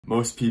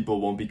most people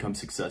won't become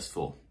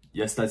successful.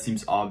 Yes, that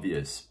seems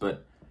obvious,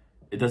 but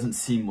it doesn't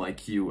seem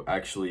like you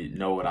actually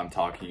know what I'm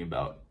talking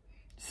about.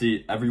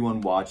 See,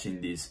 everyone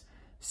watching these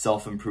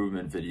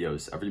self-improvement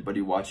videos,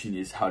 everybody watching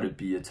these how to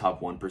be a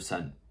top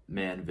 1%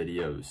 man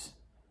videos,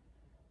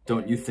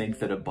 don't you think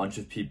that a bunch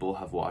of people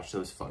have watched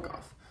those? Fuck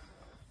off.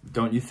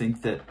 Don't you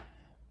think that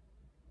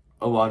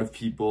a lot of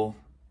people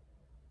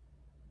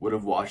would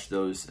have watched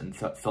those and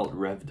felt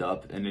revved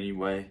up in any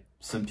way?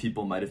 Some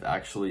people might have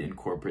actually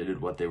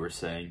incorporated what they were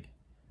saying.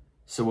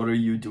 So what are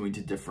you doing to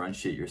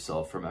differentiate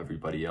yourself from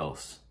everybody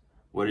else?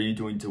 What are you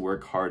doing to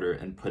work harder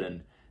and put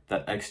in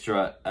that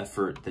extra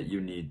effort that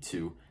you need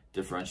to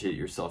differentiate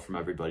yourself from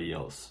everybody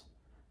else?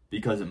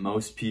 Because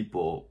most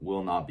people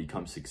will not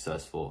become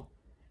successful.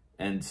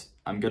 And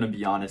I'm gonna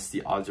be honest,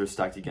 the odds are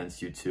stacked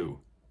against you too.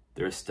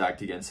 They're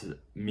stacked against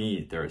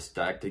me. They're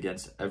stacked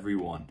against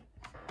everyone.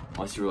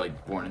 Unless you're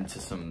like born into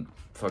some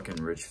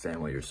fucking rich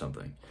family or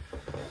something.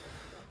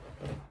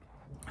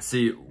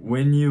 See,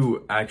 when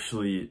you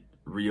actually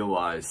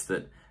realize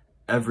that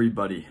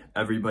everybody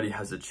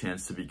has a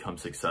chance to become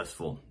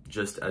successful,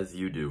 just as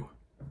you do,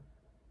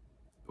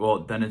 well,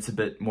 then it's a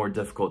bit more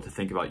difficult to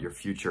think about your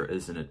future,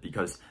 isn't it?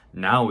 Because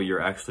now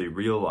you're actually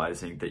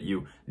realizing that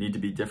you need to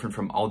be different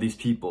from all these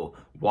people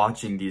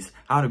watching these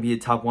how to be a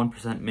top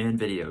 1% man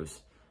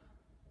videos.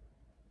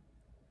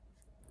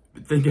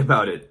 Think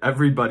about it.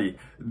 Everybody,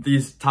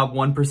 these top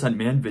 1%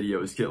 man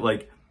videos get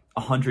like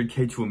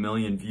 100K to 1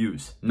 million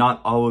views.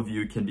 Not all of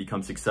you can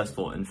become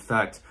successful. In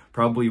fact,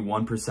 probably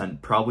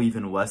 1%, probably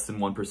even less than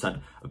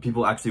 1% of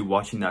people actually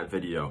watching that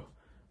video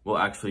will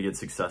actually get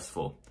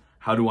successful.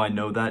 How do I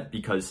know that?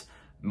 Because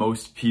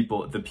most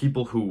people, the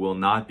people who will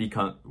not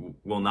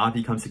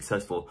become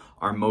successful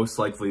are most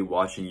likely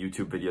watching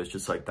YouTube videos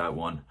just like that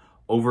one.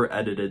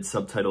 Over-edited,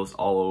 subtitles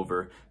all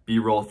over,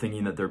 B-roll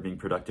thinking that they're being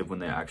productive when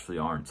they actually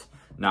aren't.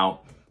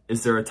 Now,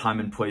 is there a time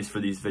and place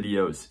for these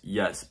videos?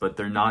 Yes, but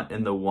they're not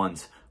in the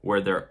ones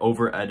where they're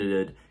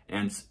over-edited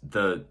and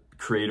the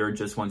creator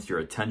just wants your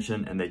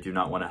attention and they do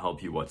not want to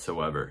help you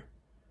whatsoever.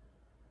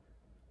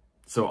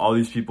 So all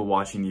these people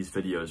watching these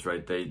videos,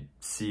 right, they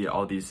see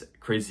all these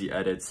crazy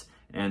edits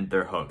and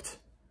they're hooked.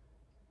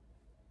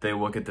 They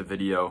look at the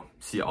video,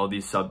 see all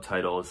these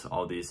subtitles,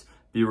 all these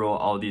B-roll,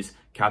 all these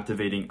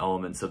captivating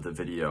elements of the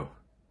video,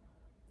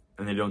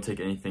 and they don't take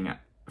anything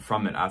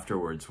from it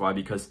afterwards. Why?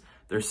 Because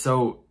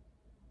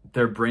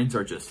their brains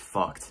are just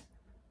fucked.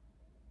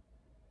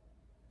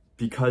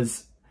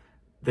 Because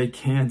they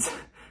can't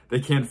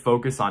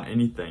focus on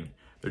anything.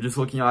 They're just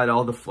looking at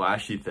all the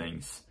flashy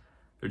things.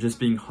 They're just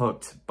being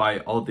hooked by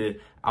all the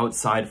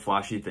outside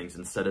flashy things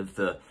instead of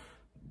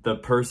the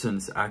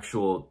person's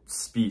actual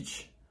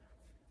speech.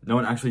 No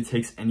one actually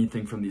takes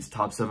anything from these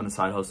top 7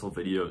 side hustle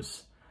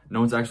videos. No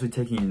one's actually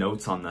taking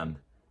notes on them.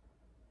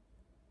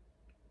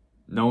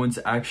 No one's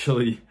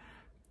actually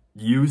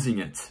using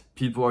it.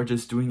 People are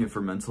just doing it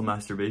for mental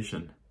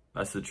masturbation.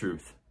 That's the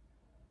truth.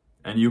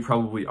 And you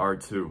probably are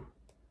too.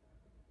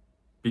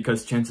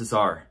 Because chances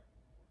are,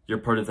 you're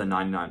part of the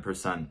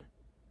 99%.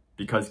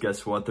 Because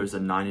guess what? There's a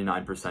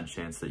 99%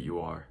 chance that you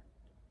are.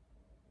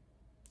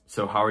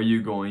 So how are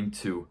you going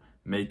to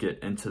make it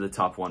into the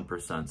top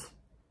 1%?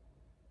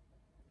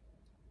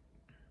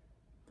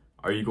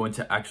 Are you going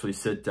to actually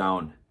sit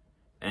down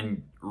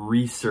and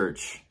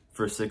research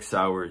for 6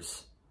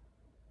 hours?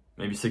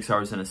 Maybe 6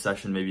 hours in a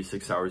session, maybe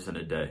 6 hours in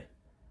a day.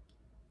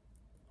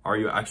 Are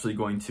you actually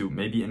going to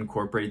maybe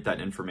incorporate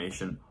that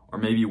information or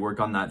maybe work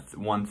on that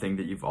one thing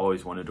that you've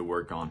always wanted to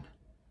work on?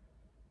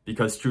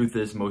 Because truth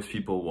is, most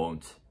people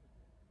won't.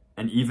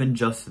 And even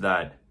just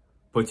that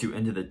puts you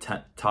into the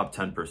top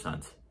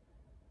 10%.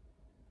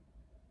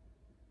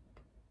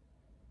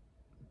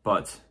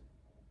 But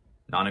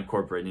not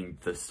incorporating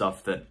the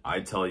stuff that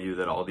I tell you,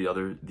 that all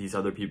these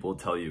other people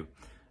tell you,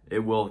 it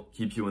will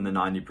keep you in the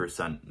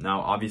 90%. Now,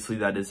 obviously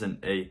that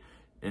isn't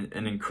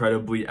an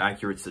incredibly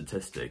accurate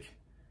statistic,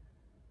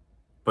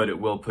 but it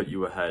will put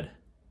you ahead.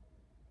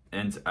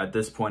 And at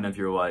this point of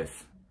your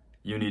life,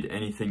 you need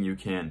anything you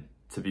can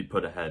to be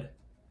put ahead.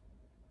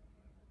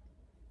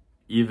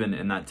 Even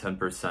in that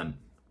 10%.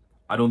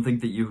 I don't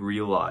think that you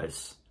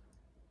realize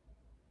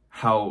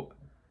how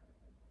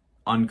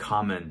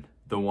uncommon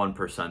the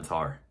 1%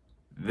 are.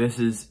 This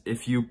is,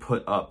 if you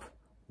put up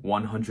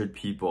 100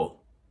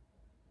 people,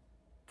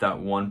 that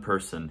one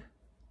person,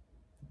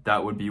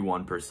 that would be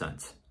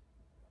 1%.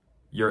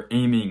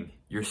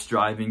 You're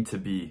striving to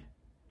be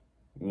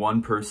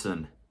one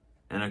person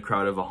in a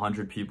crowd of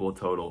 100 people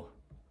total.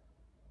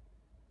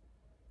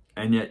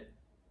 And yet,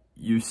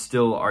 you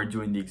still are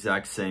doing the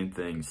exact same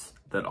things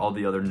that all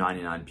the other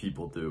 99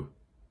 people do.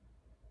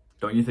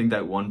 Don't you think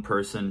that one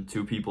person,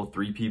 2 people,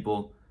 3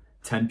 people,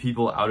 10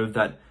 people out of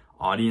that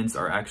audience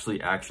are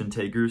actually action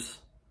takers?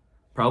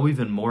 Probably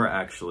even more,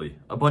 actually.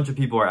 A bunch of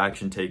people are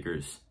action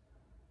takers.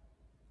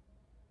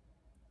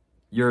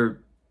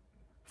 You're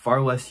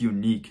far less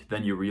unique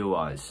than you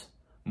realize.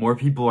 More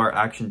people are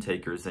action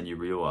takers than you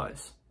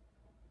realize.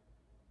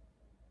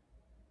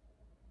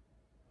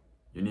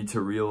 You need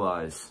to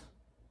realize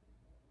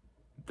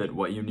that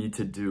what you need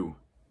to do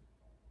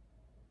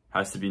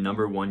Has to be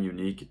number one,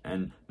 unique,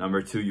 and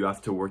number two, you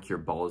have to work your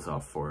balls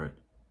off for it.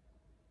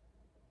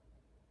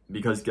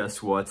 Because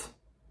guess what?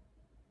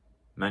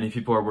 Many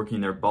people are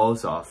working their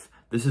balls off.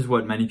 This is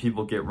what many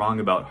people get wrong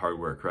about hard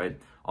work, right?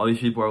 All these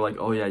people are like,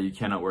 oh yeah, you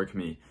cannot work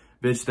me.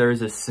 Bitch, there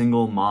is a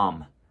single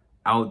mom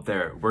out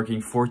there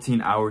working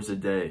 14 hours a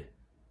day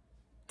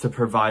to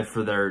provide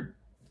for their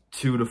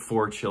 2 to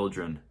 4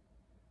 children.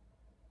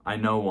 I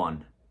know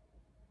one.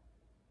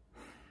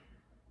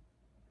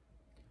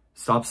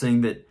 Stop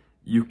saying that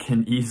you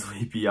can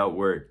easily be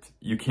outworked.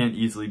 You can't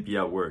easily be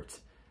outworked.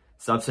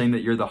 Stop saying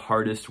that you're the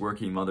hardest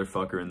working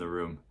motherfucker in the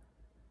room.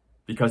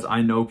 Because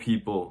I know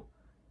people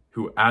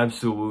who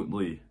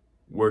absolutely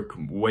work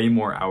way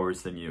more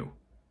hours than you.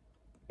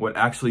 What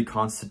actually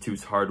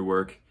constitutes hard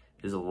work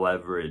is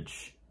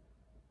leverage.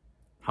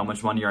 How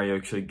much money are you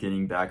actually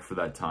getting back for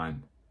that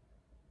time?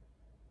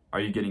 Are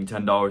you getting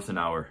 $10 an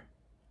hour?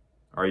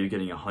 Are you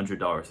getting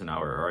 $100 an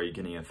hour? Or are you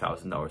getting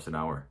 $1,000 an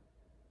hour?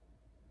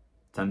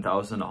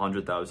 10,000,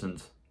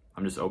 100,000?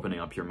 I'm just opening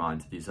up your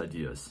mind to these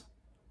ideas.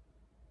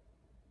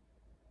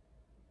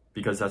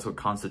 Because that's what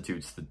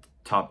constitutes the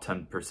top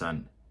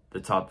 10%, the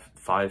top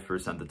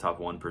 5%, the top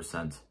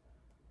 1%.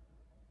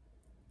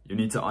 You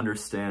need to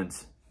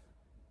understand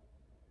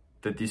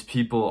that these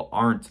people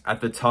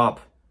at the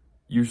top,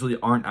 usually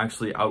aren't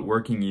actually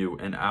outworking you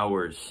in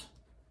hours.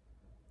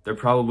 They're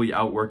probably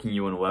outworking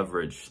you in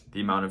leverage,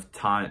 the amount of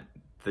time,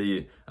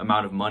 the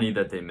amount of money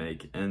that they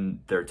make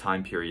in their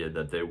time period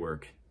that they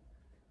work.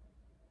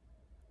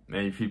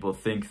 Many people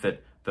think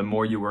that the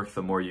more you work,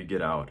 the more you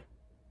get out.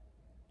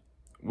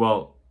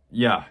 Well,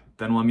 yeah,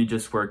 then let me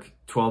just work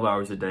 12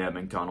 hours a day at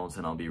McDonald's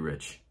and I'll be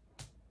rich.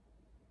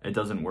 It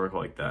doesn't work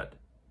like that.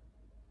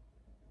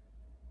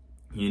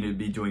 You need to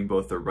be doing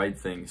both the right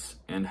things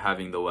and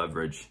having the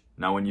leverage.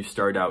 Now, when you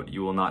start out,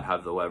 you will not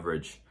have the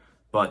leverage.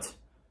 But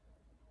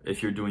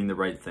if you're doing the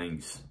right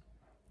things,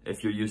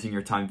 if you're using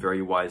your time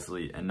very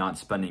wisely and not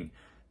spending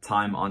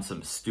time on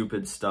some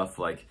stupid stuff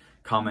like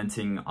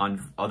commenting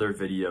on other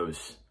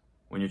videos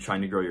when you're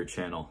trying to grow your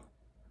channel.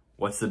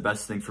 What's the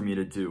best thing for me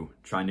to do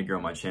trying to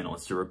grow my channel?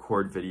 It's to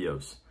record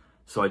videos.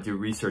 So I do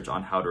research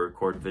on how to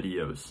record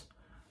videos.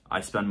 I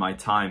spend my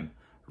time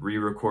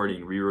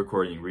re-recording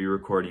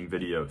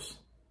videos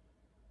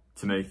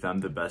to make them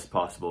the best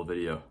possible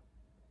video.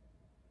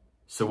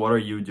 So what are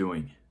you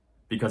doing?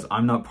 Because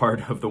I'm not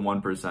part of the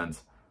 1%.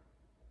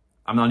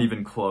 I'm not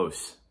even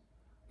close.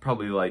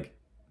 Probably like,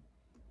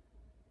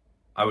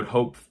 I would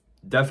hope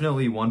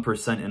definitely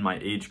 1% in my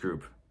age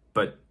group,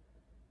 but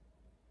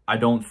I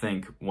don't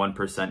think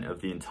 1% of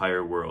the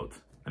entire world.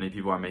 Many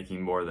people are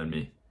making more than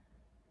me.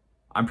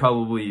 I'm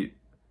probably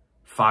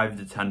 5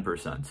 to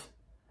 10%,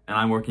 and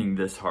I'm working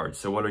this hard.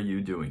 So what are you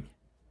doing?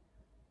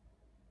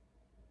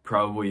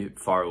 Probably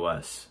far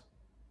less.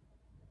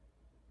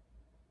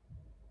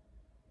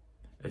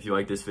 If you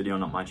like this video,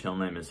 not my channel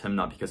name is him,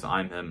 not because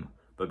I'm him,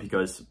 but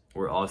because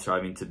we're all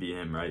striving to be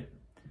him, right?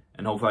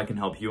 And hopefully I can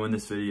help you in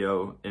this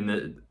video,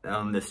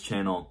 on this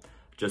channel,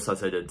 just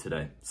as I did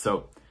today.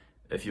 So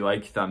if you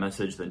like that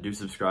message, then do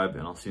subscribe,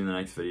 and I'll see you in the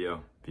next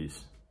video.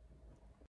 Peace.